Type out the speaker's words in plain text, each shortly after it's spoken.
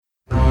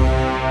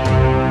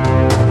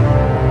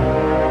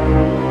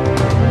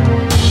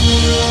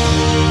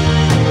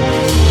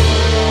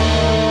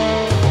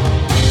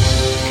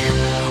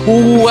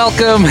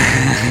Welcome.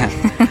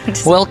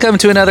 Welcome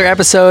to another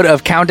episode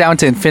of Countdown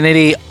to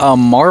Infinity, a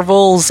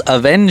Marvel's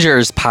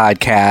Avengers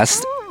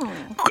podcast.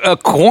 A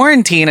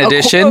quarantine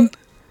edition,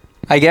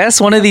 I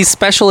guess. One of these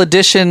special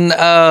edition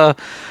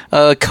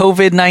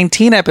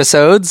COVID-19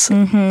 episodes.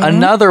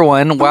 Another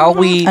one while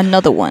we...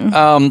 Another one.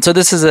 So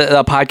this is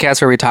a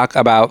podcast where we talk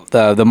about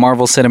the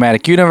Marvel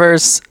Cinematic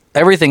Universe,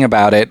 everything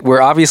about it.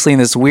 We're obviously in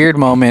this weird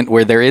moment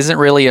where there isn't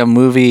really a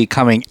movie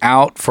coming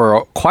out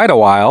for quite a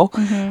while.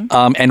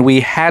 And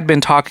we had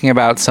been talking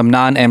about some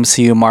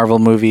non-MCU Marvel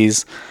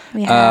movies.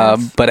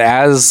 But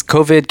as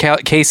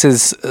COVID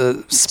cases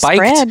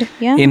spiked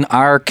in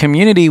our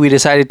community, we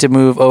decided to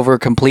move over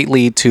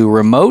completely to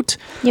remote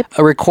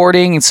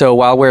recording. So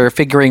while we're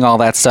figuring all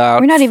that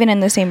stuff... We're not even in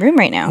the same room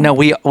right now. No,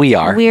 we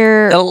are.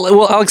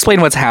 Well, I'll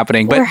explain what's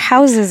happening. We're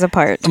houses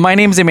apart. My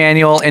name's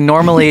Emmanuel, and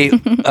normally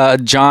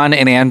John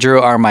and Andrew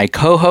are my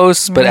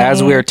co-hosts, but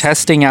as we're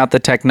testing out the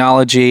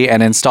technology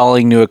and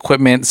installing new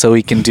equipment so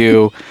we can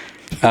do...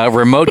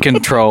 remote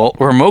control.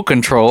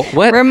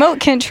 What? Remote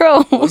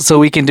control. So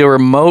we can do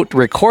remote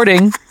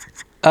recording.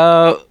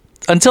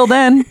 Until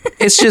then,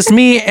 it's just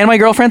me and my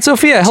girlfriend,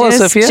 Sophia. Hello,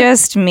 Sophia.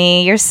 Just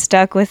me. You're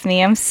stuck with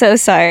me. I'm so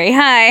sorry.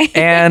 Hi.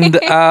 And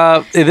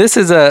this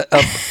is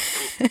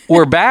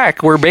we're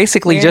back. We're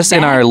basically just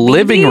in our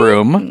living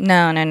room.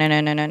 No.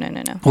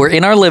 We're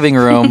in our living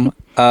room.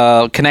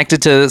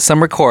 Connected to some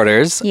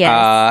recorders.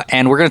 Yes.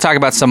 And we're going to talk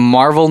about some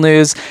Marvel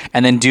news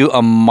and then do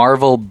a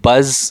Marvel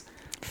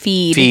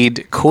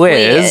BuzzFeed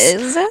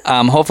quiz.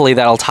 Hopefully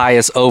that'll tie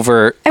us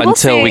over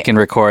until we can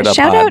record a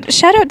pod.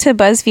 Shout out to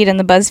BuzzFeed and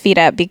the BuzzFeed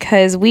app,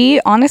 because we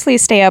honestly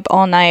stay up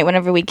all night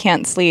whenever we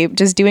can't sleep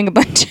just doing a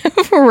bunch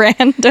of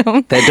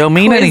random that don't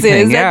mean quizzes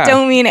anything. That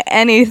don't mean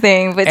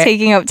anything, but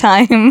taking up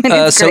time. And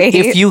it's so great.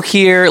 if you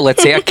hear,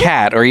 let's say, a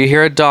cat, or you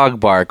hear a dog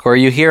bark, or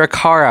you hear a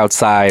car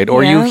outside,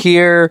 or you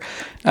hear...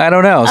 I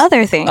don't know.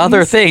 Other thing.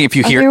 If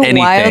you hear anything.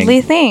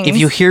 Wildly things. If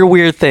you hear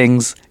weird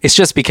things, it's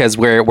just because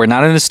we're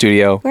not in the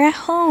studio. We're at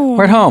home.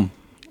 We're at home.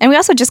 And we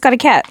also just got a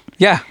cat.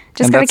 Yeah.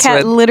 Just got a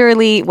cat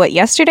literally,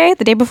 yesterday?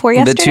 The day before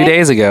yesterday? 2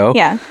 days ago.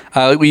 Yeah.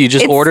 You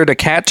just ordered a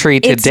cat tree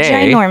today. It's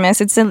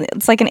ginormous. It's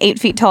like an 8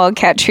 feet tall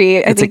cat tree.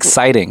 It's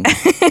exciting.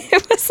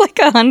 It was like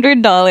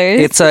 $100.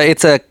 It's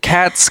a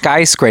cat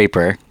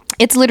skyscraper.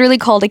 It's literally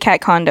called a cat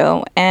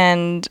condo,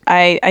 and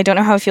I don't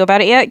know how I feel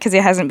about it yet because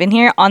it hasn't been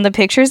here. On the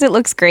pictures, it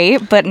looks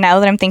great, but now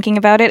that I'm thinking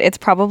about it, it's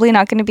probably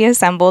not going to be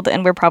assembled,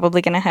 and we're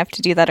probably going to have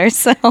to do that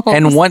ourselves.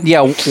 And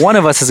one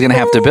of us is going to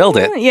have to build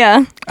it.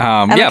 Yeah.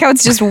 I like how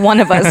it's just one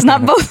of us,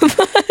 not both of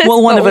us.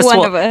 Well, one of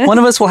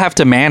us will have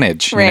to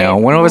manage. Right. You know,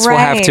 one of us will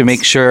have to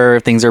make sure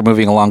things are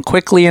moving along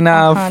quickly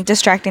enough.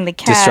 Distracting the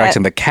cat,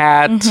 and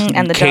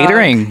the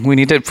catering. Dog. We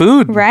need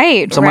food.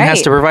 Right. Someone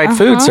has to provide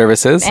food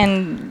services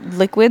and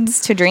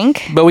liquids to drink.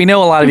 But we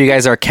know a lot of you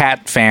guys are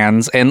cat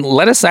fans, and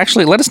let us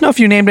know if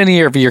you named any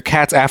of your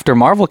cats after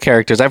Marvel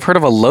characters. I've heard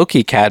of a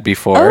Loki cat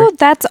before. Oh,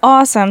 that's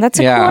awesome. That's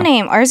a cool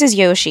name. Ours is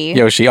Yoshi.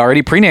 Yoshi,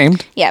 already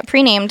pre-named. Yeah,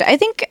 pre-named. I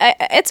think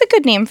it's a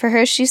good name for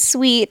her. She's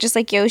sweet, just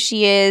like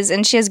Yoshi is,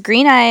 and she has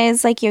green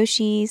eyes like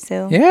Yoshi.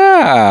 So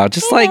yeah,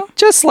 just like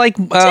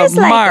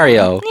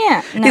Mario.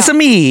 Yeah, no. It's a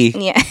me.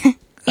 Yeah.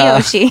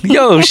 Yoshi.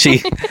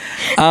 Yoshi.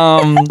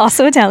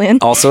 Also Italian.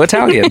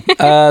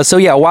 So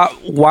yeah,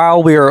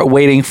 while we were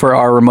waiting for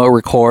our remote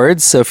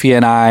records, Sophia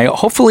and I,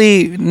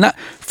 hopefully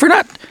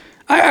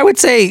I would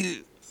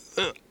say...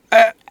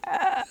 I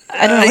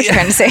don't know what you're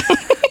trying to say.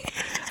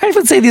 I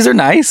would say these are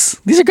nice.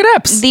 These are good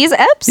eps. These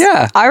eps?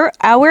 Yeah. Our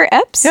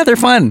eps? Yeah, they're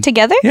fun.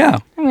 Together? Yeah.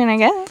 I mean, I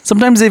guess.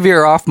 Sometimes if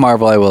you're off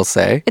Marvel, I will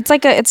say.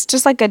 It's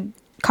just like a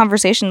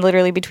conversation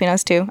literally between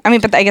us two. I mean,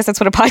 but I guess that's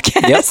what a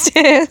podcast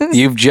is.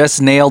 You've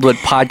just nailed what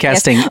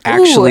podcasting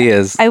actually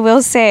is. I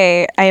will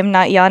say I am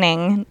not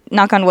yawning,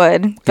 knock on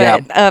wood,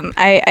 but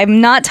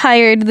I'm not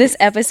tired this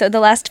episode,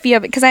 the last few,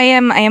 because I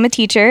am a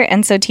teacher,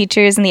 and so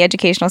teachers in the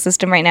educational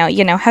system right now,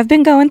 have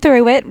been going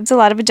through it. It's a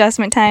lot of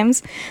adjustment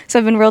times, so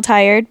I've been real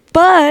tired,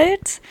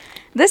 but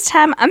this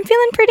time I'm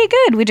feeling pretty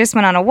good. We just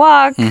went on a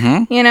walk, You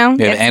have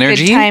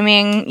energy? Good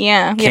timing.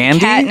 Yeah. We have a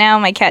cat now.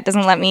 My cat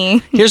doesn't let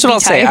me Here's what I'll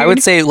say. I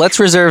would say let's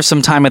reserve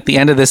some time at the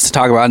end of this to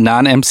talk about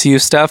non-MCU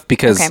stuff,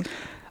 because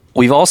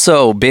we've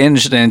also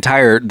binged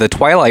the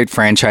Twilight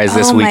franchise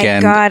this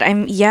weekend. Oh my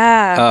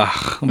God,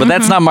 but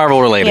that's not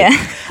Marvel related.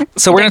 Yeah.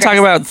 So we're going to talk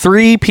about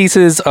 3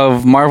 pieces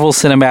of Marvel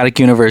Cinematic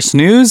Universe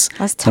news.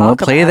 Let's talk and we'll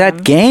play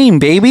that game,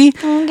 baby.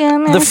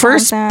 The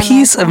first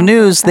piece of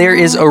news, there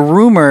is a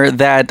rumor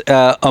that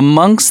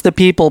amongst the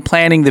people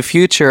planning the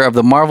future of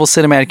the Marvel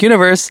Cinematic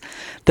Universe,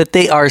 that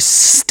they are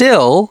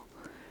still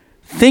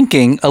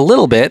thinking a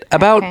little bit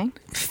about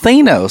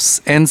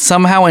Thanos and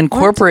somehow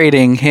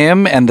incorporating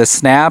him and the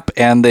Snap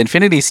and the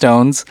Infinity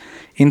Stones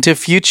into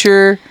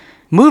future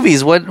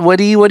movies. What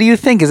do you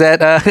think? Is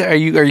that are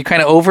you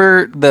kind of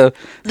over the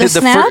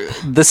Snap?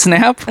 The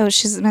Snap? Oh,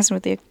 she's messing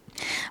with you.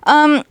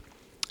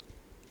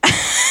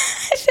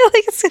 I feel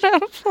like it's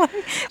gonna fly.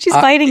 She's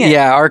fighting it.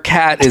 Yeah, our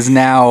cat is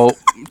now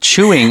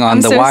chewing on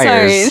I'm the so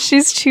wires. sorry.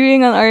 She's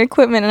chewing on our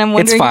equipment, and I'm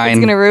wondering if fine. it's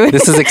going to ruin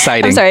This is it.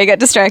 exciting. I'm sorry, I got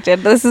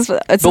distracted. This is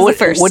the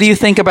first. What do you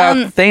think about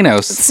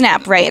Thanos?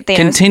 Snap, right? Thanos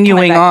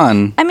Continuing coming back.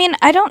 on. I mean,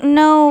 I don't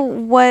know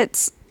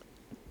what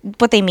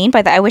they mean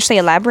by that. I wish they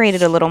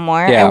elaborated a little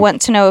more. Yeah. I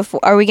want to know if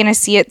are we going to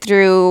see it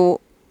through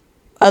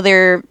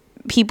other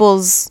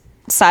people's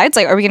sides?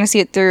 Like, are we going to see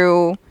it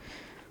through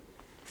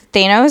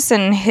Thanos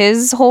and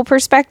his whole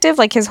perspective,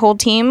 like his whole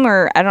team?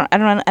 Or I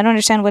don't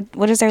understand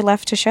what is there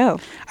left to show.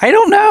 I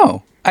don't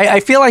know.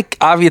 I feel like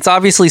it's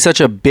obviously such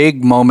a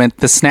big moment,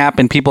 the snap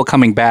and people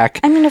coming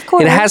back. I mean, of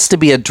course. It has to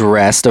be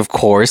addressed, of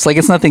course. Like,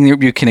 it's nothing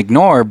that you can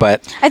ignore,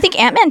 but... I think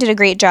Ant-Man did a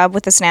great job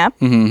with the snap.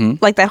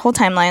 Mm-hmm. Like, that whole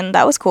timeline,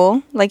 that was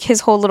cool. Like,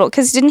 his whole little...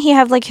 Because didn't he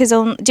have, like, his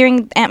own...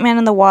 During Ant-Man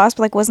and the Wasp,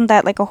 like, wasn't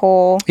that, like, a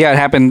whole... Yeah, it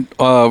happened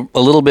a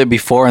little bit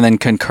before and then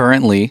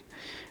concurrently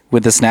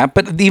with the snap.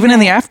 But even in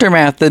the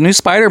aftermath, the new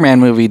Spider-Man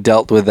movie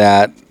dealt with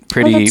that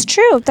pretty...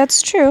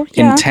 That's true.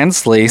 Yeah.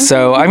 Intensely.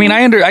 So, I mean,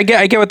 I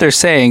get what they're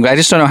saying, but I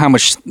just don't know how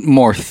much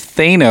more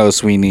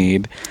Thanos we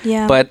need.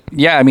 Yeah. But,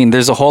 yeah, I mean,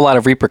 there's a whole lot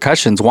of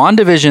repercussions.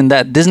 WandaVision,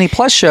 that Disney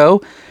Plus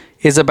show,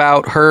 is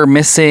about her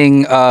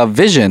missing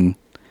Vision.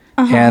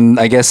 And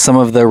I guess some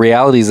of the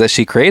realities that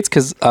she creates,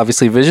 because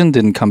obviously Vision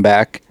didn't come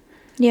back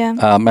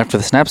after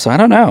the snap, so I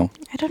don't know.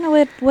 I don't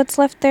know what's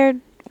left there.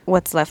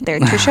 What's left there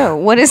to show?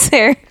 What is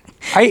there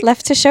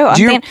left to show?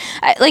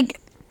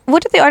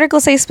 What did the article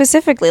say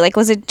specifically? Like,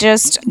 was it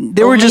just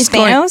they were just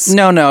Thanos?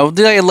 No.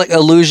 They like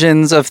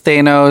illusions of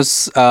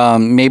Thanos.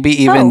 Maybe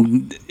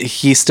even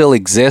he still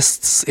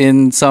exists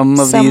in some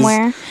of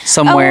these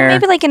somewhere.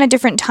 Maybe like in a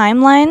different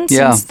timeline.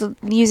 Yeah. Since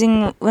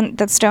using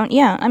that stone.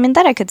 Yeah, I mean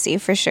that I could see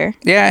for sure.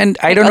 Yeah, and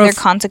I like don't know other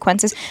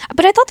consequences.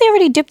 But I thought they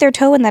already dipped their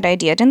toe in that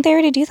idea. Didn't they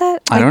already do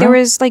that? Like I don't there know.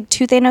 was like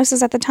 2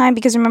 Thanoses at the time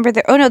because remember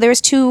there. Oh no, there was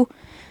 2.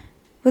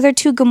 Were there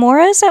 2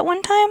 Gamoras at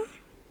one time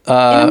in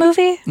a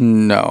movie?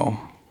 No.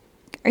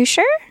 Are you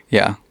sure?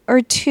 Yeah. Or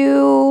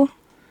 2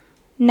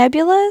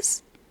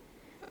 Nebulas?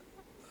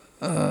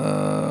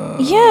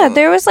 Yeah,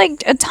 there was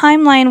like a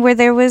timeline where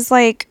there was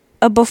like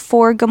a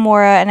before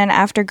Gamora and an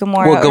after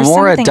Gamora. Well, or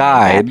Gamora something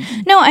died. Like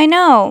that. No, I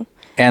know.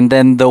 And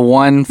then the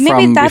one Maybe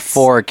from that's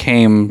before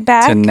came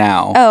back to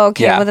now. Oh,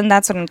 okay. Yeah. Well, then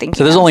that's what I'm thinking.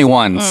 So there's of. only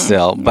one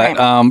still. But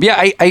right.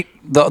 yeah,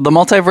 the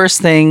multiverse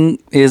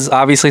thing is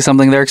obviously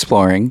something they're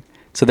exploring.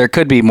 So there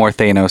could be more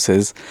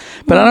Thanoses.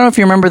 But I don't know if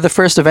you remember the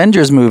first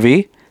Avengers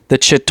movie, the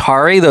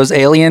Chitauri, those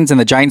aliens and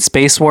the giant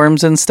space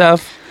worms and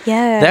stuff.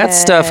 Yeah. That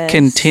stuff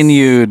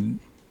continued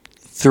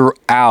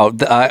throughout.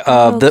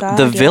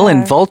 The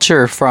villain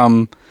Vulture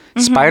from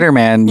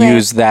Spider-Man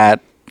used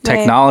that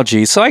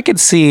technology. So I could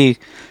see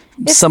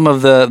some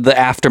of the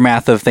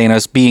aftermath of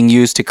Thanos being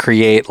used to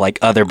create like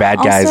other bad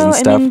guys and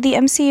stuff. I mean, the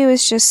MCU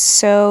is just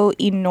so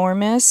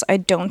enormous. I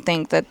don't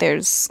think that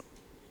there's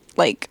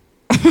like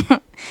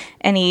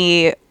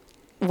any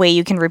way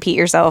you can repeat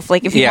yourself.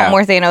 Like if you want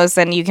more Thanos,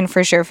 then you can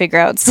for sure figure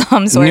out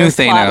some sort of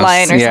plot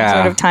line or some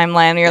sort of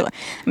timeline. I mean,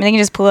 they can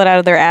just pull it out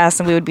of their ass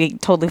and we would be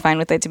totally fine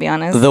with it, to be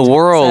honest. The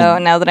world so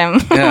now that I'm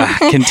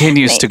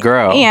continues to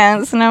grow.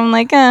 Yeah, so now I'm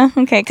like,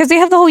 okay, because they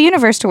have the whole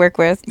universe to work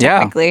with,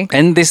 technically. Yeah,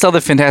 and they still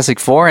have the Fantastic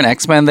Four and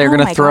X-Men they're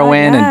going to throw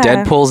in, and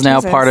Deadpool's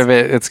now part of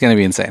it. It's going to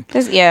be insane.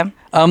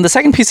 The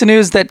second piece of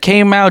news that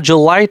came out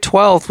July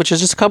 12th, which is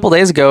just a couple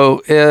days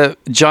ago,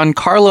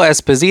 Giancarlo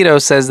Esposito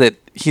says that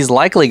he's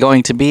likely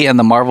going to be in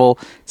the Marvel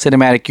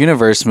Cinematic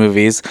Universe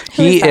movies.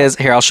 He is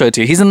here, I'll show it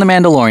to you. He's in The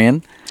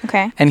Mandalorian.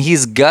 Okay. And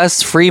he's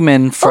Gus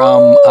Freeman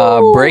from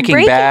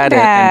Breaking Bad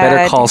and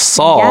Better Call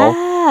Saul.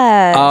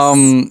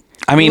 Yes.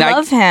 I mean,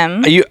 love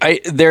him.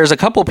 There's a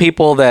couple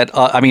people that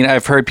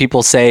I've heard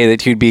people say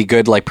that he'd be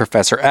good like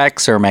Professor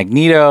X or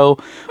Magneto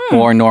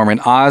or Norman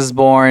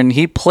Osborn.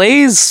 He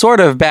plays sort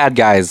of bad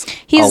guys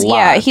a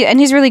lot. Yeah, and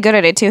he's really good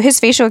at it too. His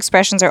facial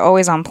expressions are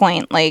always on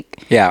point.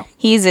 Like,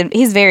 he's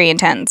very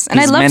intense, and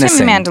I loved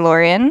him in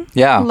Mandalorian.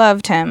 Yeah,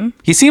 loved him.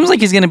 He seems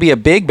like he's going to be a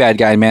big bad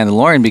guy in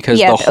Mandalorian because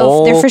the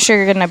whole they're for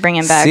sure going to bring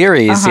him back.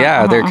 Series,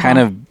 they're kind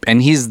of,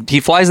 and he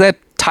flies that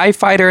TIE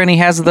fighter and he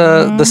has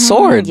the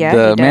sword,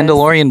 the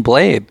Mandalorian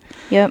blade.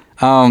 Yep.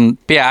 But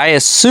yeah, I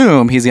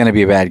assume he's going to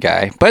be a bad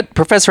guy. But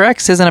Professor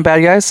X isn't a bad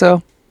guy,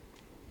 so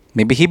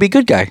maybe he'd be a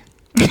good guy.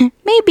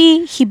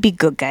 Maybe he'd be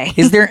good guy.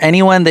 Is there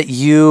anyone that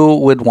you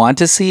would want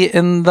to see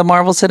in the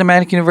Marvel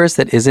Cinematic Universe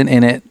that isn't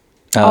in it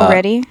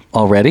already?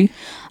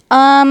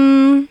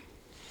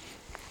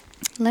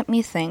 Let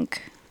me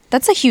think.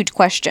 That's a huge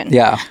question.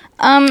 Yeah.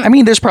 I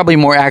mean, there's probably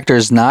more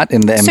actors not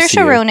in the MCU.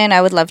 Saoirse Ronan,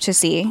 I would love to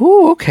see.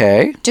 Ooh,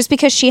 okay. Just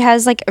because she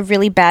has like a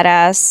really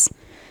badass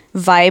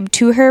vibe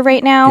to her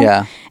right now.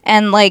 Yeah.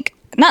 And like,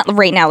 not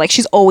right now, like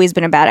she's always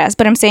been a badass,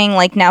 but I'm saying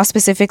like now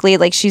specifically,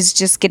 like she's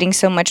just getting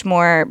so much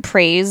more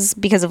praise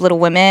because of Little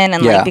Women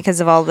and like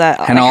because of all that.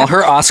 And like, all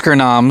her Oscar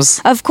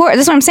noms. Of course.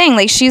 That's what I'm saying.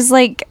 Like she's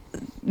like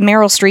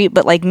Meryl Streep,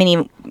 but like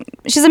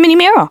she's a mini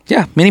Meryl.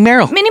 Yeah, mini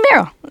Meryl. Mini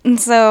Meryl. And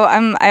so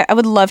I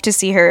would love to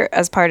see her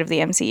as part of the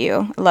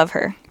MCU. I love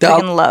her.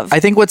 Freaking love. I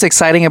think what's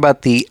exciting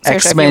about the Saoirse,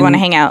 X-Men... if you want to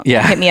hang out,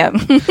 hit me up.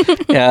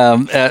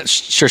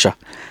 Saoirse.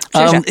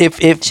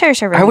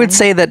 Saoirse I would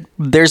say that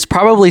there's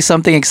probably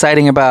something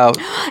exciting about...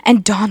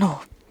 And Donald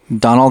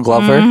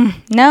Glover?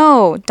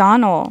 No,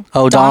 Donald.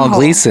 Oh, Donald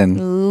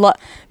Gleason.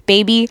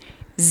 Baby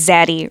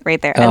Zaddy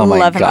right there. Oh I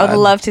love him. God. I would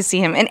love to see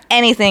him in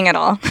anything at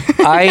all.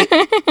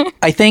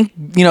 I think,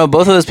 both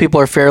of those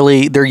people are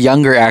they're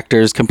younger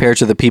actors compared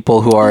to the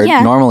people who are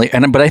normally.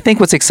 But I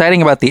think what's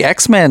exciting about the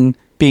X-Men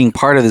being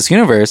part of this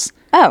universe...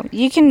 Oh,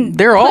 you can...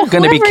 They're all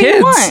going to be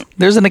kids.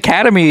 There's an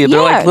academy.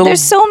 They're like little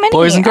there's so many.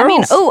 boys and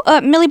girls.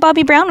 Millie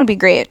Bobby Brown would be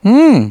great.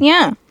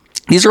 Yeah.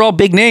 These are all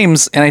big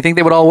names, and I think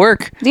they would all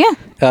work. Yeah.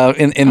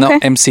 In the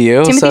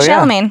MCU. Timothy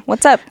Chalamet,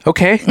 what's up?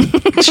 Okay,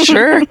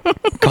 sure.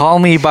 Call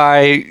me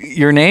by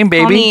your name,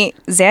 baby. Call me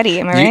Zaddy,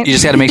 am I right? You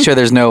just got to make sure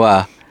there's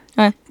no...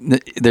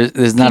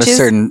 There's not Peaches? a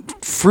certain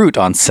fruit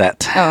on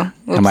set. Oh,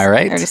 oops, am I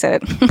right? I already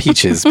said it.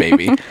 Peaches,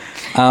 baby. What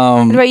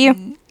about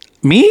you?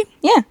 Me?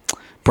 Yeah.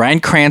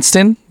 Bryan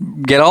Cranston.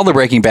 Get all the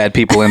Breaking Bad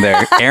people in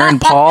there. Aaron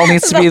Paul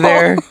needs to be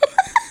there.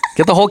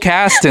 Get the whole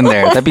cast in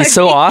there. That'd be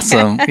so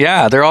awesome.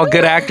 Yeah, they're all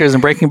good actors,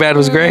 and Breaking Bad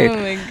was great. Oh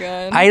my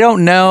God. I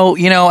don't know.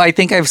 I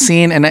think I've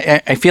seen, and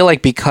I feel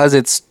like because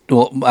it's,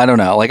 I don't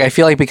know. Like, I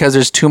feel like because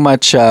there's too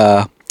much,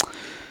 this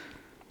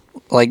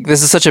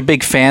is such a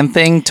big fan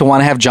thing to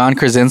want to have John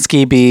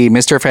Krasinski be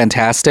Mr.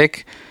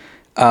 Fantastic.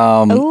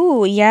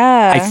 Oh,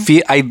 yeah.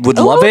 I would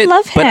love it,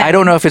 but I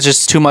don't know if it's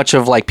just too much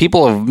of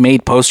people have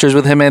made posters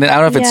with him in it. I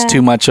don't know if it's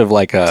too much of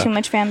too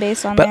much fan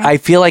base on but there. I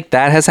feel like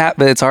that has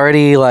happened. It's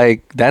already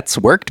that's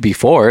worked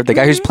before. The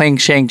guy who's playing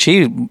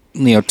Shang-Chi,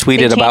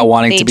 tweeted about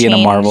wanting to be in a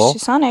Marvel.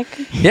 Sonic.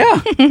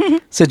 Yeah.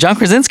 So John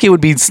Krasinski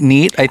would be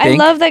neat, I think.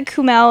 I love that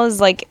Kumail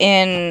is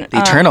in the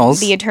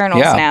Eternals. The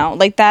Eternals now.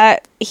 Like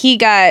that, he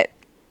got...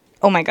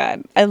 Oh my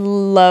God. I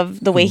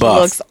love the way he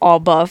looks all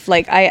buff.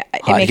 It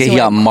makes he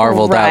got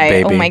marveled out,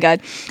 baby. Oh my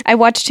God. I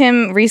watched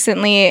him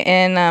recently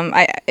in,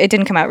 it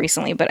didn't come out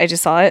recently, but I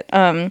just saw it.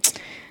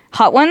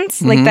 Hot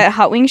Ones, like that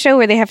Hot Wing show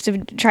where they have to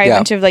try a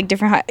bunch of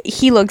different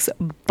he looks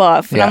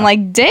buff. And I'm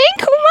like, dang,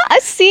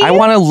 Kuma, see? I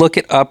want to look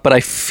it up, but I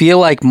feel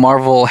like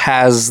Marvel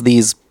has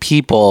these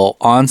people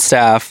on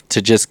staff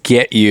to just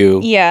get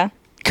you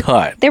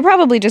cut. They're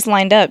probably just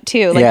lined up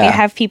too. They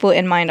have people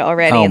in mind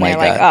already, and they're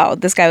like, "Oh,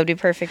 this guy would be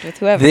perfect with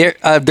whoever."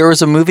 There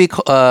was a movie.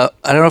 I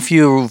don't know if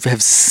you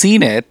have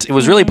seen it. It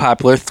was really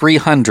popular.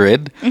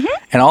 300,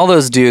 and all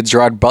those dudes,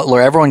 Gerard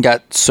Butler, everyone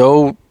got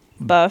so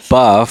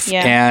buff,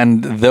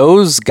 and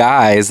those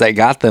guys that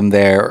got them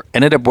there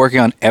ended up working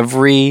on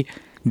every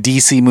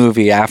DC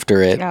movie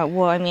after it. Oh,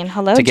 well, I mean,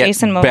 hello, to get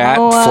Jason Momoa.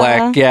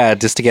 Batfleck,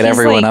 just to get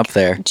everyone up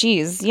there.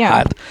 Jeez, yeah.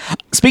 Hot.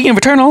 Speaking of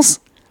Eternals.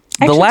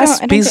 I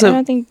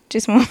don't think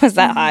Jason Momoa was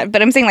that hot,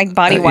 but I'm saying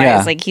body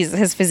wise,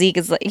 his physique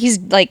is he's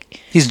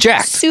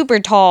jacked, super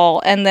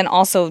tall, and then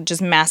also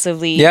just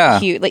massively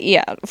cute.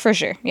 For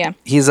sure, yeah.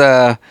 He's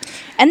a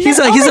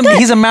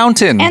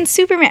mountain. And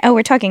Superman. Oh,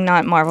 we're talking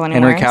not Marvel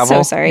anymore. Henry Cavill.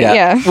 So sorry.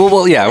 Yeah.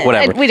 Well, yeah.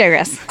 Whatever. We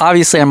digress.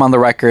 Obviously, I'm on the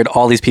record.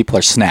 All these people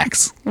are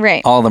snacks.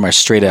 Right. All of them are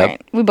straight up.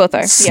 Right. We both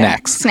are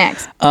snacks. Yeah.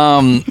 Snacks.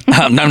 Num.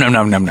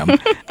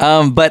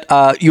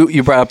 But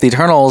you brought up the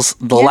Eternals.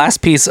 The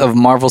last piece of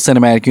Marvel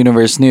Cinematic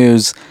Universe news.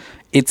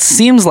 It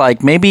seems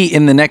like maybe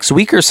in the next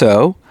week or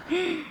so,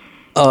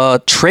 a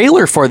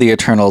trailer for the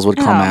Eternals would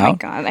come out. Oh my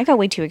God, I got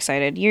way too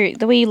excited.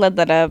 The way you led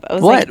that up, I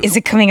was like, "Is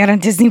it coming out on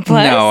Disney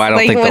Plus?" No, I don't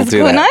think they'll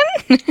do that.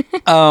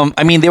 On?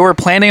 I mean, they were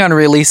planning on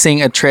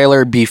releasing a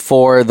trailer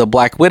before the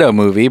Black Widow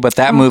movie, but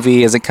that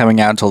movie isn't coming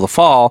out until the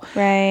fall.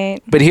 Right.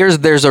 But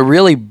there's a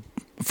really,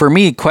 for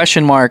me,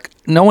 question mark.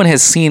 No one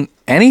has seen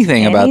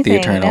anything about the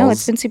Eternals. No,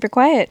 it's been super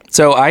quiet.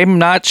 So I'm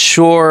not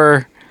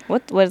sure.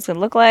 What it's gonna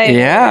look like?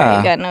 Yeah,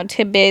 you got no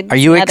tidbits. Are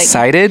you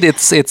excited?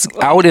 It's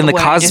out in the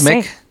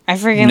cosmic. I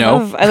freaking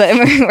love.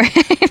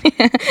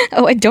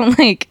 Oh, I don't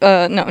like.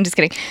 No, I'm just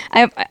kidding.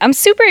 I'm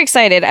super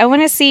excited. I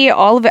want to see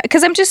all of it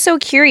because I'm just so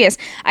curious.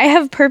 I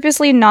have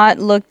purposely not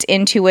looked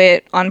into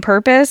it on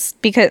purpose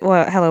because.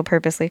 Well, hello,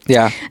 purposely.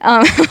 Yeah.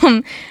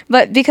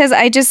 But because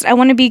I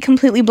want to be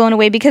completely blown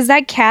away because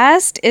that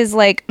cast is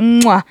like,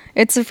 mwah,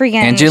 it's a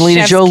freaking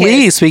Angelina Jolie.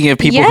 Kiss. Speaking of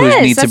people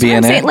who need to be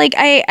in it, like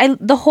I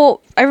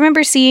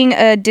remember seeing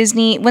a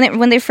Disney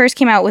when they first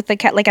came out with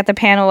the at the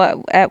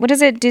panel at what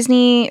is it,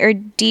 Disney or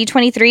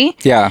D23.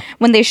 Yeah.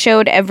 When they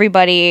showed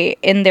everybody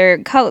in their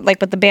color,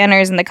 with the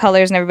banners and the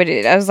colors and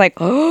everybody, I was like,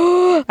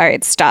 "Oh, all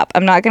right, stop!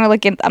 I'm not gonna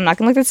look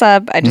this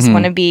up. I just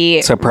want to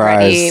be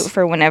ready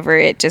for whenever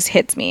it just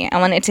hits me. I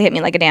want it to hit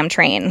me like a damn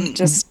train,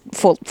 just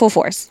full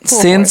force."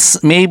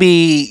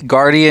 Maybe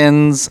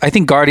Guardians, I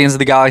think Guardians of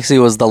the Galaxy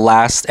was the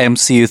last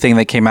MCU thing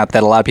that came out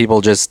that a lot of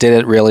people just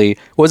didn't really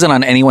wasn't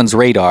on anyone's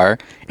radar,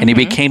 and it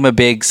became a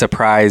big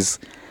surprise.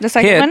 The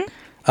second one.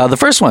 The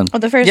first one. Oh,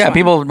 the first one. Yeah,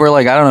 people were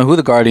like, I don't know who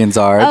the Guardians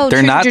are. Oh,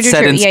 they're not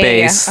set in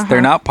space. Yeah.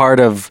 They're not part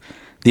of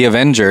the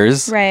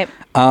Avengers. Right.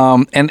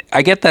 And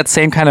I get that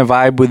same kind of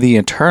vibe with the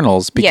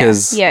Eternals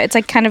because yeah, it's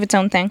like kind of its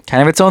own thing.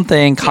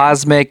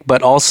 Cosmic,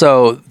 but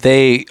also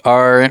they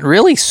aren't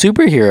really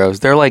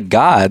superheroes. They're like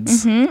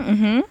gods.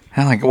 And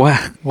I'm like,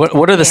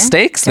 what are the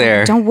stakes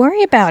there? Don't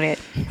worry about it.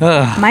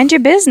 Mind your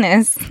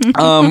business.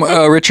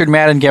 Richard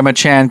Madden, Gemma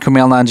Chan,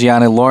 Kumail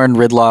Nanjiani, Lauren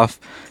Ridloff,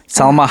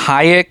 Salma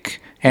Hayek,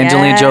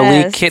 Angelina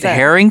Jolie, Kit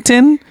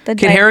Harington.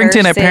 Kit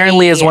Harington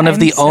apparently is one of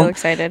the only.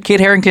 Kit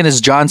Harington is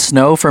Jon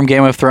Snow from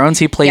Game of Thrones.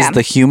 He plays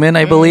the human,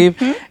 I believe,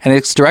 and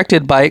it's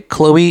directed by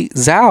Chloe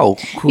Zhao,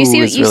 who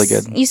is really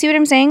good. You see what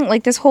I'm saying?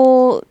 Like this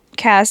whole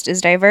cast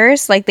is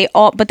diverse. Like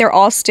they're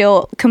all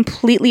still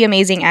completely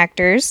amazing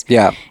actors.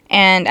 Yeah,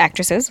 and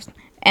actresses.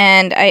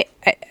 And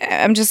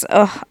I'm just,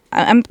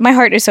 my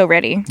heart is so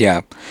ready.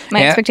 Yeah.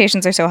 My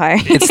expectations are so high.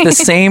 It's the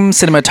same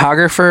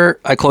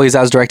cinematographer, Chloe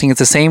Zhao's directing. It's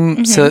the same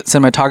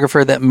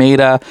cinematographer that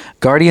made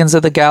Guardians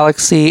of the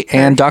Galaxy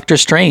and Doctor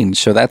Strange.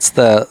 So that's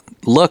the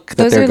look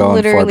that they're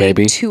going for, baby. Those are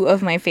literally two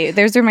of my favorite.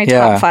 Those are my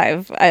top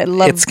 5. I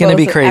love It's going to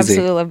be crazy.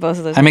 Absolutely love both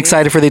of those I'm movies.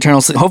 excited for the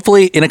Eternals.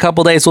 Hopefully, in a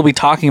couple days, we'll be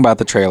talking about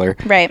the trailer.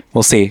 Right.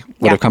 We'll see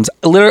what it comes.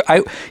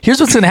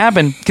 Here's what's going to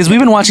happen, because we've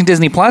been watching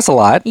Disney Plus a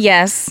lot.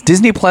 Yes.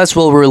 Disney Plus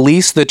will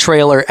release the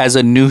trailer as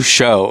a new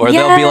show, or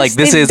they'll be like,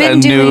 "This is a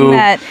new."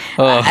 That.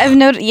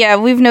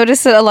 We've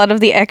noticed that a lot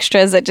of the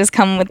extras that just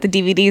come with the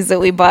DVDs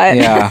that we bought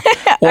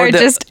are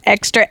just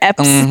extra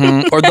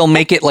eps. Or they'll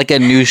make it like a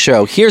new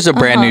show. Here's a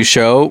brand new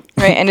show,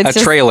 right? And it's a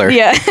trailer,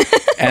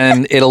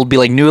 and it'll be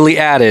like newly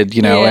added,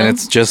 and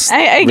it's just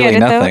I really get it,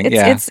 nothing.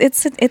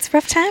 Though. It's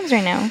rough times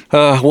right now.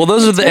 Well,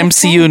 those are the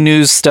MCU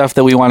news stuff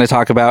that we want to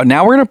talk about.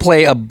 Now we're gonna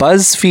play a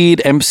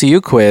BuzzFeed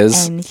MCU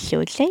quiz. I'm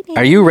so excited.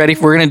 Are you ready?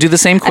 We're gonna do the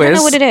same quiz. I don't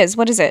know what it is.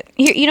 What is it?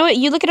 Here, you know what?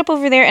 You look it up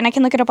over there, and I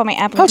can look it up on my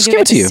app. And I'll just give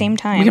it to you. At the same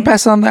time. We can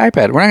pass it on the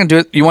iPad. We're not gonna do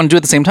it. You want to do it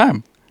at the same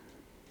time?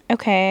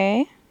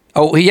 Okay.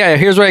 Oh, yeah,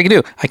 here's what I can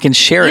do. I can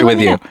share it with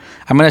you.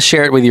 I'm going to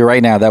share it with you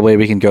right now. That way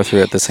we can go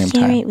through it at the same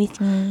time. Share it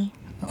with me.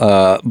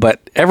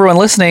 But everyone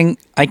listening,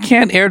 I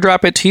can't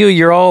airdrop it to you.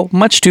 You're all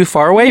much too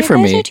far away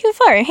from me. You guys are too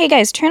far. Hey,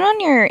 guys, turn on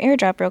your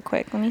airdrop real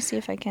quick. Let me see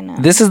if I can...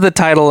 This is the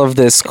title of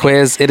this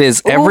quiz. It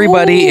is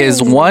everybody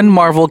is one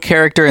Marvel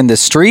character in the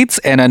streets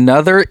and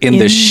another in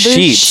the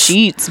sheets.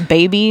 Sheets,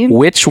 baby.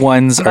 Which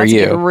ones are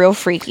you? Get real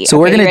freaky. So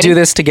we're going to do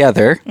this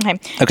together. Okay.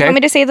 Do you want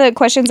me to say the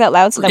questions out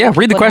loud? So that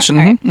read the question.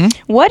 Right.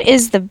 What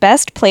is the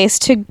best place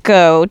to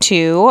go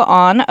to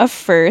on a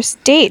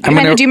first date? Do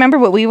you remember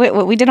what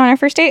we did on our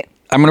first date?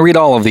 I'm going to read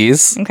all of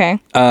these. Okay.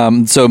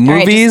 So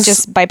movies... Right,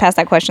 just bypass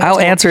that question. I'll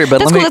answer it, but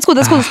That's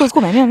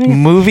cool, man. Yeah.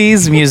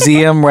 Movies,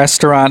 museum,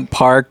 restaurant,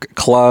 park,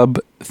 club,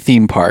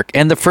 theme park.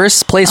 And the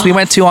first place we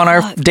went to on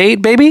our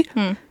date, baby?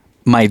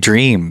 My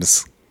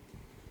dreams.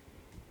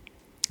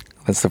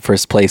 That's the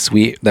first place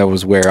that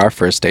was where our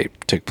first date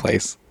took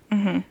place.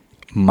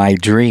 My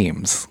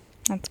dreams.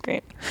 That's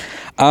great.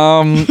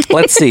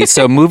 Let's see.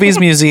 So movies,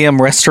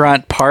 museum,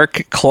 restaurant,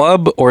 park,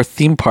 club, or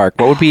theme park.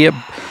 What would be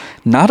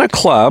not a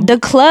club? The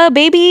club,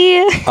 baby.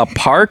 A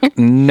park?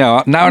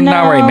 No, not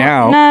right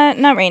now.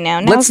 Not right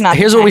now. Now's not.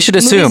 Here's what we should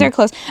assume. Movies are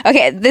closed.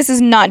 Okay, this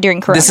is not during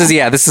Corona.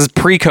 This is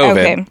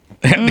pre-COVID.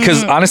 Okay.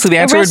 Because honestly, the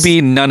answer would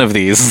be none of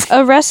these.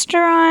 A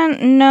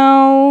restaurant?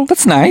 No.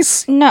 That's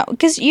nice. No,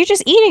 because you're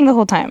just eating the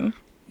whole time.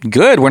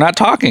 Good. We're not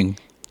talking.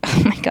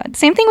 Oh my God.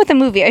 Same thing with the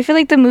movie. I feel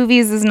like the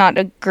movies is not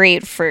a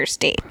great first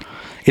date.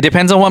 It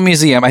depends on what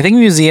museum. I think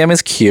museum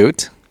is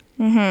cute.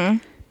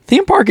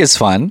 Theme park is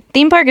fun.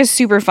 Theme park is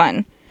super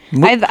fun.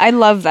 I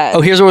love that.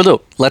 Oh, here's what we'll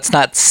do. Let's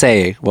not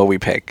say what we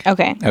pick.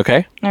 Okay.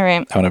 Okay? All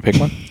right. I want to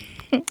pick one.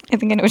 I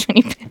think I know which one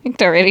you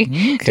picked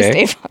already.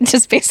 Okay.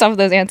 Just based off of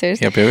those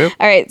answers. Yep.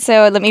 All right.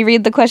 So let me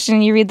read the question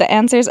and you read the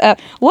answers.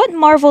 What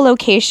Marvel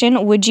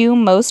location would you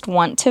most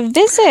want to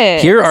visit?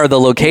 Here are the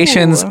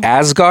locations: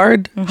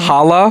 Asgard,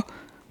 Hala,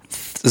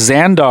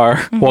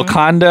 Xandar,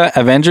 Wakanda,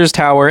 Avengers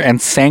Tower, and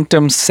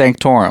Sanctum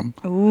Sanctorum.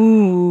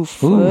 Ooh,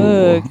 fuck.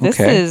 Okay. This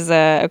is,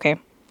 okay.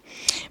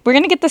 We're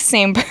going to get the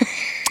same person.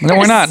 No,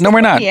 we're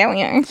not. Yeah,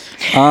 we are.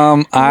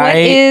 What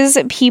is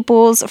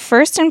people's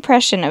first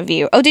impression of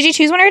you? Oh, did you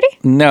choose one already?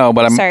 No,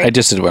 but I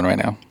just did one right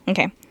now.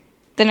 Okay.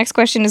 The next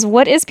question is,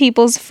 what is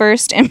people's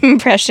first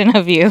impression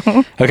of you?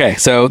 Okay,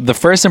 so the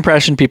first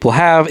impression people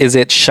have is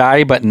it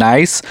shy but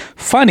nice,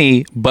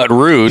 funny but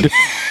rude,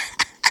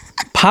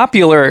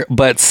 popular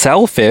but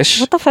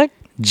selfish. What the fuck?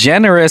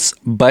 Generous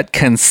but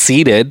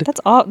conceited.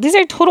 That's all. These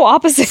are total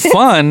opposites.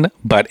 Fun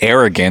but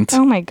arrogant.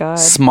 Oh my God.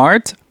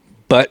 Smart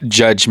but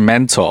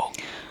judgmental.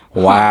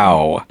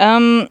 Wow.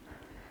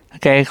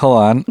 Okay, hold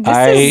on.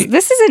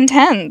 This is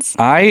intense.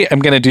 I am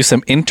going to do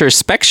some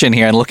introspection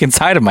here and look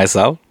inside of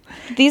myself.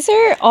 These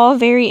are all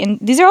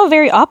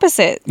very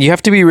opposite. You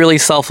have to be really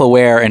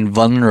self-aware and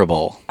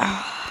vulnerable.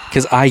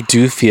 Because I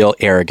do feel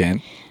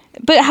arrogant.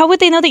 But how would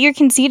they know that you're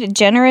conceited?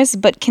 Generous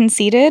but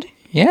conceited?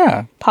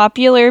 Yeah.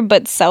 Popular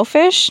but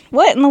selfish?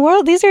 What in the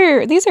world? These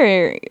are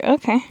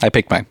okay. I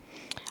picked mine.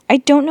 I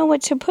don't know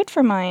what to put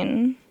for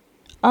mine.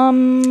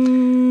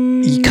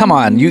 Come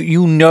on,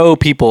 you know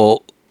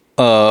people.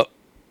 What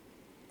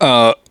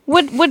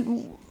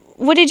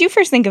did you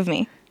first think of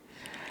me?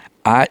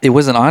 It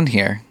wasn't on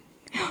here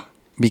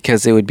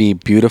because it would be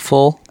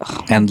beautiful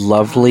and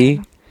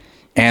lovely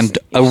and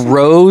a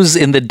rose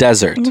in the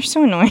desert. You're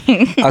so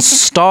annoying. A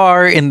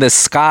star in the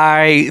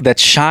sky that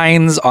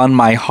shines on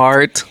my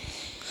heart.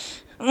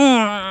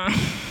 I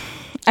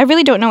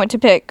really don't know what to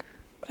pick.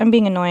 I'm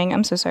being annoying.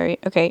 I'm so sorry.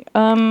 Okay.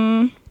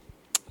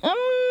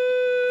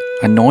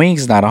 Annoying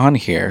is not on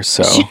here,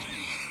 so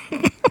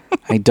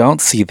I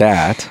don't see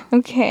that.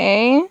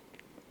 Okay.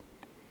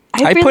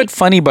 I put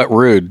funny but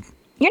rude.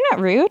 You're not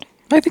rude.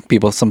 I think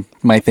people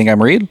might think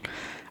I'm rude.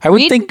 I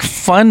would think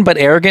fun but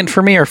arrogant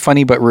for me or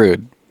funny but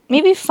rude.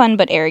 Maybe fun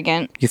but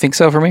arrogant. You think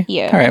so for me?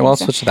 Yeah. All right, well, I'll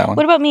switch to that one.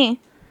 What about me?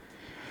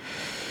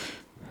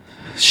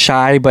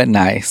 Shy but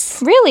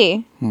nice.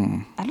 Really?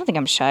 I don't think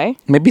I'm shy.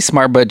 Maybe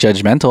smart but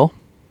judgmental.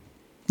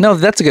 No,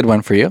 that's a good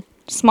one for you.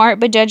 Smart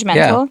but judgmental.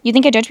 Yeah. You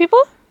think I judge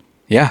people?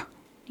 Yeah.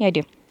 Yeah, I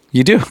do.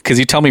 You do, because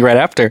you tell me right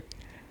after.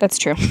 That's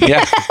true.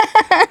 Yeah.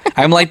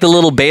 I'm like the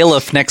little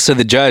bailiff next to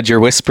the judge. You're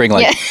whispering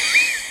like,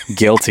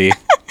 guilty.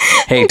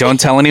 Hey, don't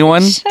tell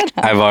anyone. Shut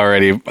up. I've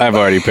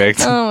already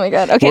picked. Oh my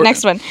god. Okay,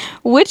 next one.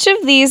 Which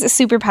of these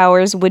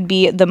superpowers would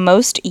be the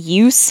most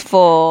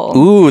useful?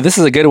 Ooh, this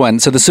is a good one.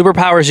 So the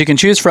superpowers you can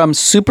choose from: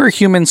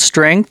 superhuman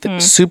strength,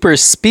 super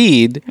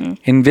speed,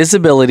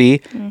 invisibility,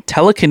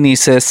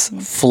 telekinesis,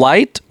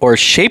 flight, or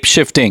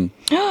shapeshifting.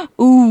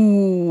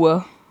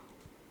 Ooh.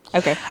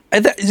 Okay.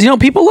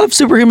 People love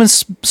superhuman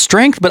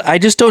strength, but I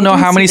just don't know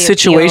how many see the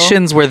appeal.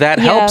 situations where that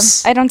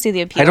helps. I don't see the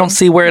appeal. I don't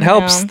see where it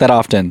helps that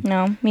often.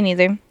 No, me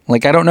neither.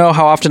 Like, I don't know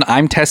how often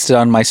I'm tested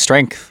on my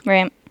strength.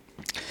 Right.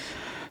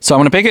 So I'm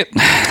going to pick it.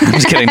 I'm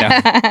just kidding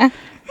now.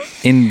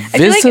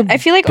 Invisibility. I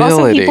feel like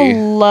also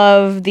people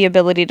love the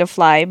ability to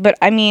fly, but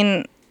I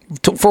mean...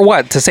 For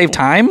what? To save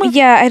time?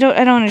 Yeah, I don't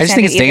understand. I just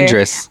think it's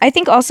dangerous. I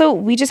think also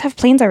we just have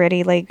planes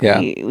already. Like,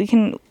 we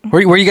can...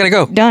 Where you got to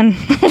go? Done.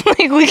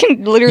 Like, we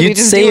can literally You'd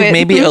just do it. save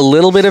maybe a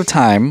little bit of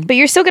time. But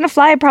you're still going to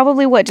fly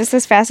probably, just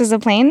as fast as a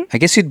plane? I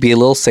guess you'd be a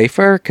little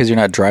safer because you're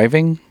not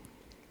driving.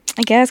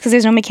 I guess, because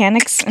there's no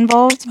mechanics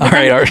involved. All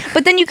right.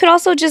 But then you could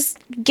also just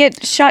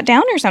get shot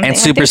down or something. And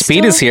super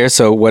speed is here,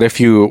 so what if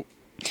you...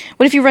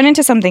 What if you run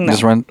into something, though?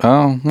 Just run...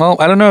 Oh, well,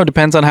 I don't know. It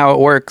depends on how it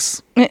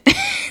works. I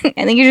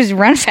think you just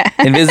run fast.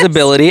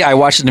 Invisibility. I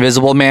watched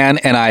Invisible Man,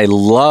 and I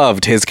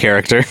loved his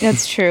character.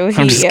 That's true.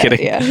 I'm just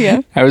kidding.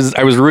 Yeah. I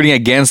was rooting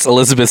against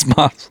Elizabeth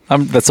Moss.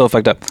 That's so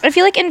fucked up. I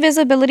feel like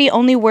invisibility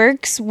only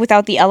works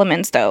without the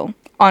elements, though.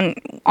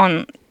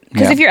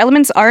 Because if your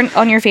elements aren't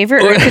on your favor,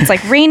 or if it's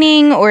like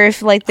raining, or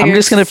if like there's I'm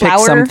just gonna flower.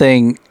 pick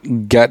something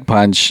gut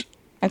punch.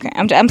 Okay,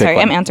 I'm sorry.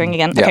 one. I'm answering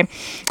again. Yeah.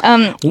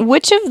 Okay.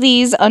 Which of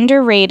these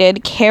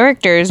underrated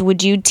characters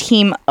would you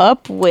team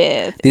up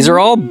with? These are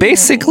all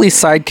basically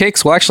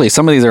sidekicks. Well, actually,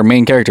 some of these are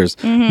main characters.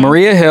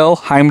 Maria Hill,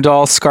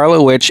 Heimdall,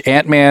 Scarlet Witch,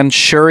 Ant-Man,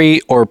 Shuri,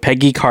 or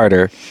Peggy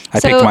Carter. I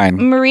picked mine.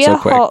 Maria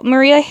quick.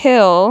 Maria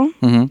Hill.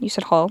 You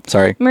said Hall.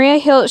 Sorry. Maria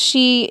Hill.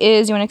 She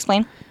is. You want to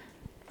explain?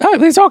 Oh,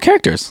 these are all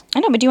characters. I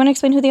know, but do you want to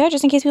explain who they are,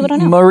 just in case people don't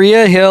know?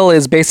 Maria Hill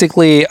is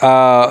basically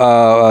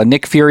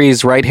Nick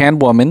Fury's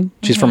right-hand woman.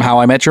 She's from How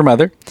I Met Your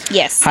Mother.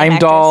 Yes.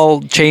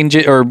 Heimdall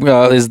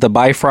is the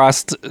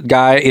Bifrost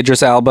guy,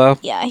 Idris Elba.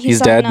 Yeah, he's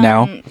dead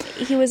now.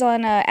 He was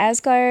on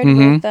Asgard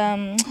with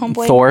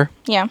Homeboy. Thor.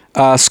 Yeah.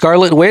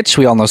 Scarlet Witch,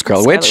 we all know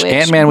Scarlet Witch.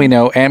 Ant-Man, we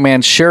know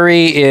Ant-Man.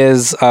 Shuri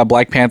is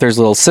Black Panther's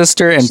little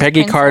sister, and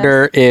Peggy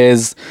Carter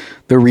is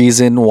the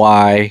reason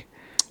why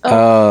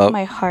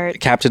my heart.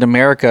 Captain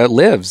America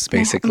lives,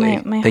 basically.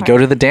 My they heart. go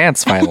to the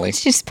dance finally.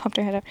 She just popped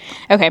her head up.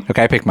 Okay.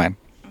 Okay, I picked mine.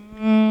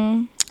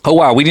 Oh,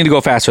 wow, we need to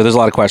go faster. There's a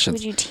lot of questions.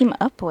 Would you team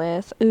up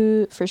with?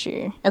 For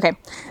sure. Okay.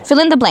 Fill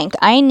in the blank.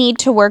 I need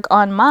to work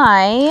on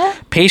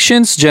my...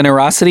 Patience,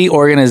 generosity,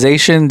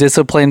 organization,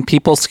 discipline,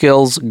 people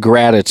skills,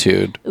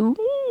 gratitude.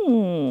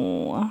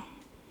 Ooh.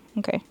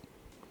 Okay.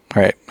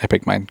 All right, I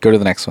picked mine. Go to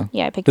the next one.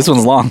 Yeah, I picked This mine.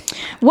 one's long.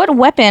 What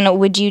weapon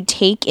would you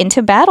take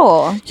into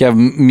battle? You have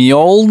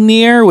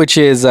Mjolnir, which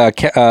is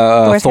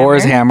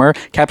Thor's hammer,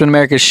 Captain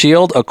America's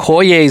shield,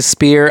 Okoye's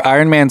spear,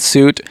 Iron Man's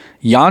suit,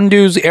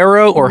 Yondu's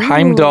arrow, or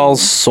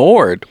Heimdall's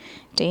sword.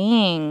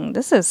 Dang,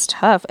 this is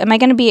tough. Am I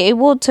going to be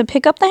able to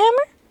pick up the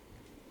hammer?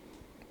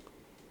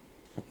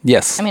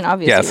 Yes. I mean,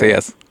 obviously.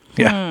 Yes.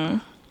 Yeah.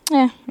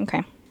 Yeah,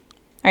 okay.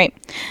 All right.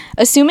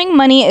 Assuming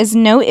money is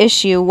no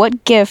issue,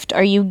 what gift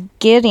are you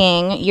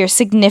getting your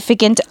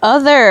significant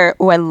other?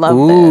 Oh, I love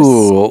this.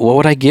 Ooh, what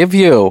would I give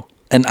you?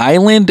 An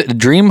island,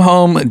 dream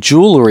home,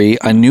 jewelry,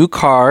 a new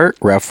car,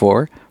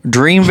 REV4,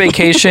 dream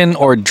vacation,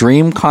 or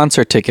dream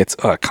concert tickets.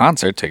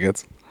 Concert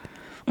tickets?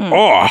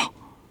 Oh.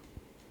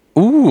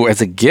 Ooh,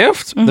 as a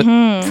gift?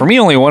 For me,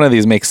 only one of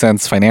these makes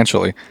sense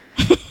financially.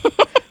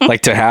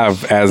 like to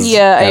have as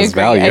I as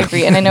agree. value. I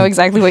agree, and I know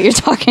exactly what you're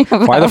talking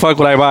about. Why the fuck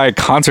would I buy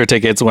concert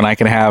tickets when I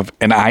can have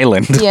an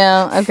island?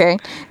 Yeah, okay.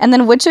 And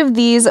then which of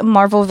these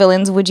Marvel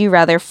villains would you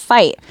rather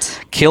fight?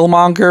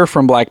 Killmonger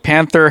from Black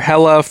Panther,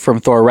 Hela from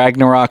Thor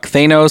Ragnarok,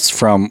 Thanos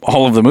from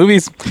all of the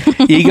movies,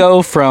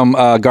 Ego from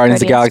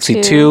Guardians of the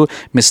Galaxy 2,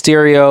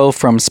 Mysterio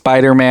from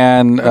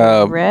Spider-Man,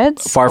 Red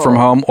Far Skull. From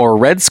Home, or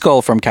Red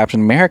Skull from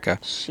Captain America.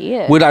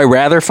 Shit. Would I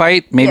rather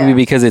fight? Maybe Yeah.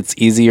 because it's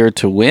easier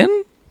to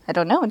win? I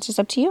don't know. It's just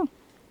up to you.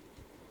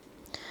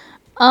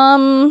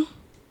 I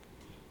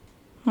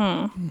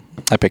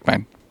picked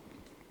mine.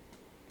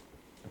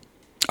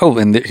 Oh,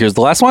 and here's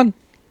the last one.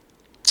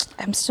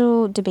 I'm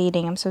still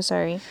debating. I'm so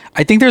sorry.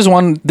 I think there's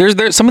one.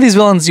 There's some of these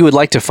villains you would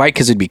like to fight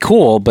because it'd be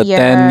cool, but Yeah.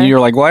 then you're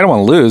like, well, I don't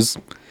want to lose.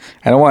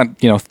 I don't want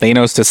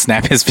Thanos to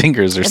snap his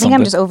fingers or I think something.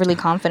 I'm just overly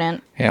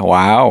confident. Yeah.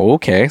 Wow.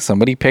 Okay.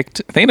 Somebody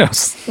picked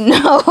Thanos.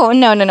 No. I'm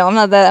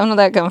not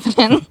that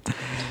confident.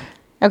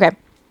 Okay.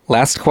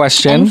 Last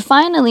question. And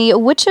finally,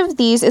 which of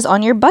these is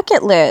on your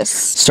bucket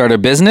list? Start a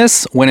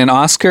business, win an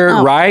Oscar,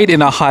 Oh. ride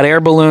in a hot air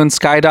balloon,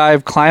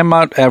 skydive, climb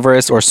Mount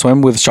Everest, or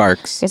swim with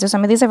sharks. Okay, so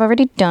some of these I've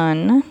already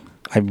done.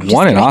 I've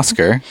won an kidding.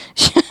 Oscar.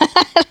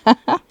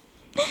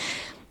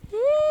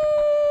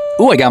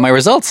 Ooh, I got my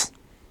results.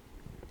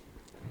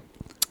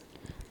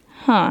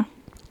 Huh.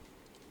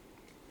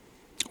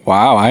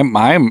 Wow,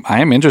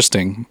 I'm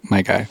interesting,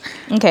 my guy.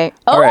 Okay.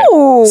 All right.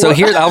 Oh. So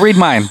here, I'll read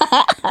mine.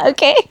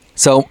 Okay.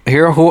 So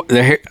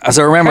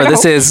so remember,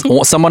 this is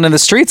someone in the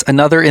streets,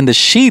 another in the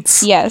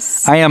sheets.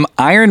 Yes. I am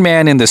Iron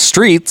Man in the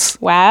streets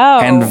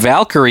Wow. and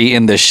Valkyrie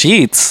in the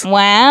sheets.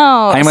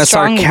 Wow. I'm a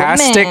strong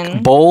sarcastic,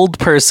 woman. bold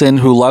person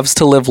who loves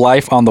to live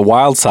life on the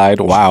wild side.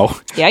 Wow.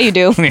 Yeah, you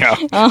do. Yeah.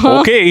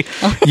 Okay.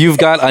 You've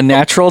got a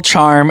natural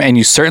charm and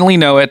you certainly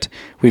know it.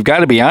 We've got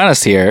to be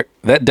honest here.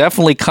 That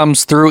definitely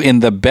comes through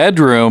in the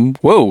bedroom.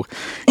 Whoa.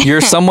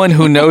 You're someone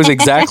who knows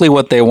exactly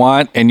what they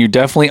want and you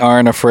definitely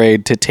aren't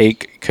afraid to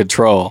take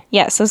control.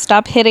 Yeah, so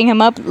stop hitting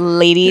him up,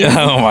 ladies.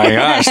 Oh my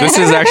gosh. This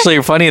is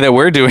actually funny that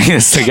we're doing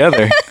this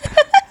together.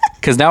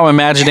 Because now I'm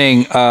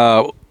imagining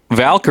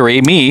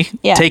Valkyrie, me,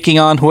 Yeah. taking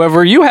on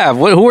whoever you have.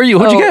 Who are you?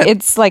 What'd you get?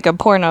 It's like a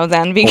porno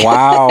then. Because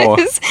Wow.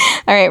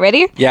 All right,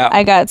 ready? Yeah.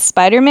 I got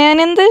Spider-Man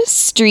in the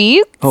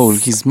street. Oh,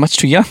 he's much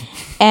too young.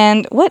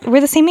 And what?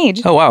 We're the same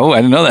age. Oh, wow. I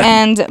didn't know that.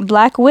 And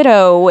Black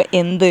Widow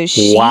in the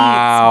sheets,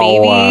 Wow.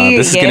 baby.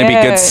 This is going to be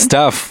good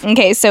stuff.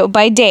 Okay, so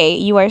by day,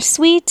 you are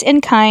sweet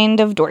and kind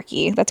of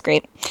dorky. That's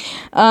great.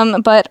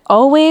 But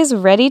always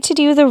ready to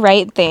do the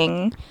right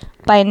thing.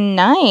 By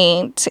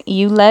night,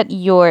 you let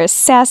your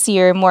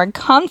sassier, more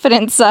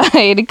confident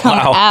side come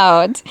Wow.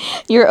 out.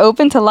 You're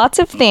open to lots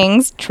of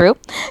things, true,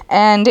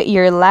 and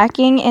you're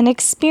lacking in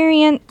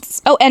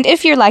experience. Oh, and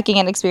if you're lacking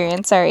in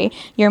experience, sorry,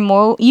 you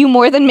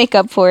more than make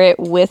up for it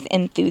with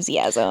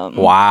enthusiasm.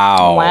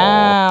 Wow.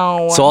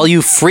 Wow. So all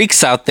you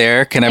freaks out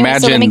there can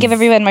imagine. So let me give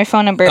everyone my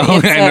phone number.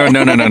 Oh,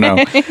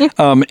 It's,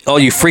 no. All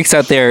you freaks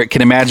out there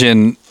can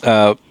imagine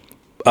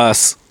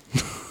us.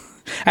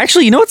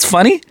 Actually, you know what's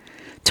funny?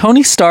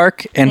 Tony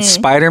Stark and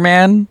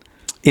Spider-Man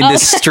in the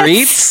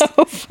streets. so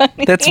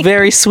funny. That's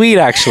very sweet,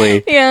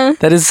 actually. Yeah.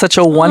 That is such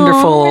a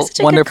wonderful, we're such a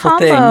good wonderful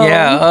thing. combo.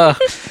 Yeah.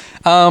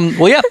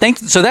 Well, yeah.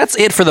 Thanks. So that's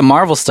it for the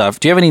Marvel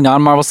stuff. Do you have any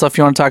non-Marvel stuff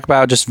you want to talk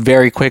about, just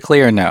very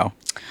quickly, or no?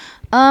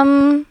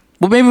 Um.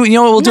 Well, maybe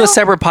we'll do No. a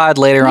separate pod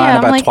later on I'm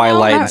about like,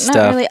 Twilight no, and not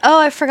stuff. really.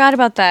 Oh, I forgot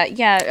about that.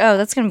 Yeah. Oh,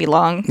 that's gonna be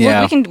long.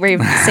 Yeah. We can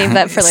save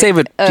that for like Save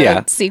it, a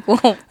yeah. sequel.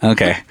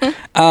 Okay.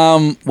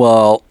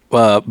 Well,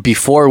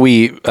 before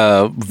we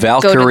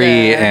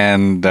Valkyrie the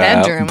and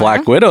bedroom,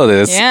 Black huh? Widow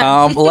this,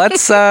 Yeah.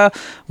 let's.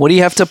 What do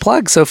you have to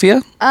plug,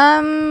 Sophia?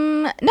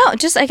 No,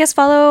 just I guess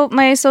follow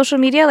my social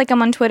media. Like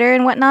I'm on Twitter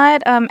and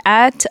whatnot.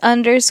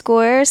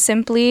 @_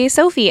 simply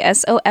Sophie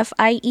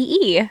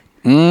SOFIEE.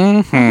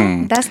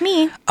 Mm-hmm. That's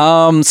me.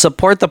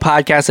 Support the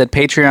podcast at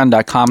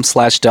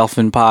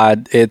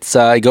patreon.com/DelphinPod. It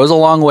goes a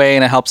long way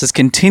and it helps us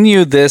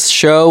continue this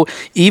show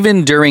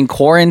even during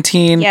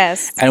quarantine.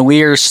 Yes. And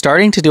we are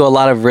starting to do a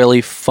lot of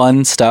really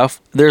fun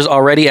stuff. There's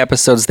already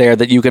episodes there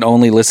that you can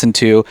only listen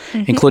to,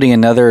 including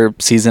another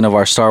season of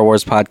our Star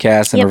Wars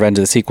podcast and Yep. Revenge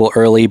of the Sequel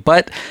early.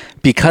 But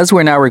because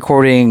we're now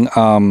recording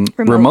remote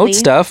Remotely.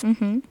 stuff,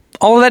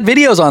 all of that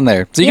video's on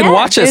there. So you can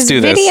watch us there's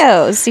do this.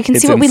 videos. You can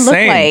It's see what we look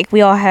insane. like.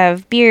 We all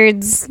have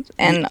beards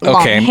and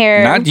long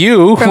hair. Not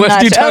you. from What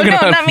are you Nacho. talking Oh,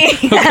 no, about? not me.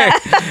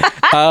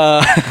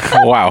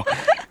 Wow.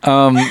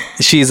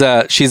 She's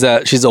a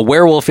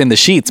werewolf in the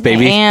sheets,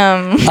 baby.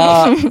 Damn.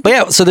 But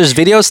yeah, so there's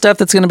video stuff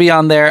that's going to be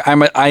on there.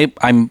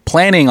 I'm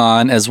planning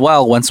on as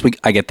well once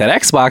I get that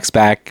Xbox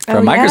back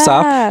from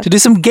Microsoft yeah. to do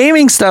some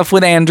gaming stuff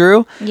with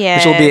Andrew,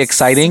 which will be Yes.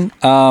 exciting.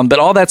 But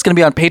all that's going to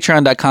be on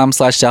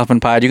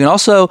patreon.com/DelphinPod. You can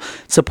also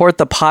support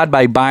the pod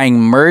by buying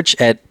merch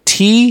at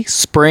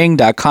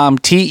teespring.com,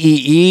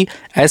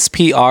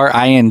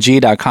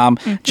 teespring.com.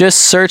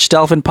 Just search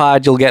Delphin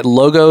Pod. You'll get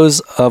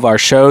logos of our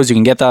shows. You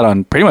can get that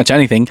on pretty much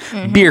anything.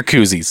 Beer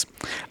koozies,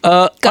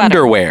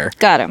 underwear.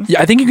 Got them.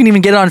 Yeah, I think you can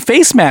even get it on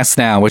face masks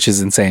now, which is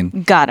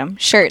insane. Got them.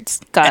 Shirts.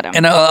 Got them.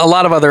 And a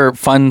lot of other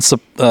fun,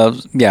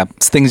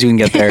 things you can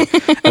get there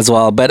as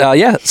well. But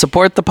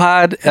support the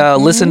pod,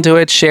 listen to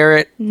it, share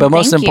it. But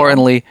most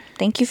importantly,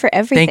 thank you for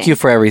everything. Thank you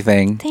for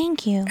everything.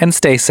 Thank you. And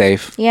stay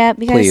safe. Yeah,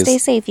 you guys please. stay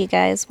safe, you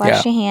guys.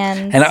 Wash your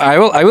hands. And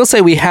I will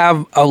say we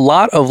have a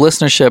lot of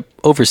listenership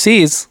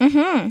overseas.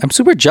 I'm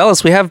super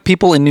jealous. We have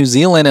people in New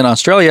Zealand and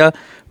Australia.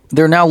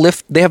 They're now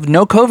they have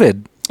no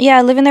COVID.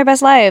 Yeah, living their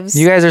best lives.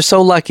 You guys are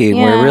so lucky.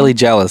 Yeah. We're really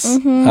jealous.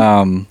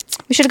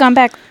 We should have gone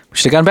back. We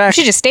should have gone back. We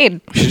should have just stayed. We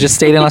should have just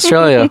stayed in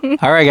Australia.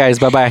 All right, guys.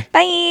 Bye-bye.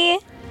 Bye.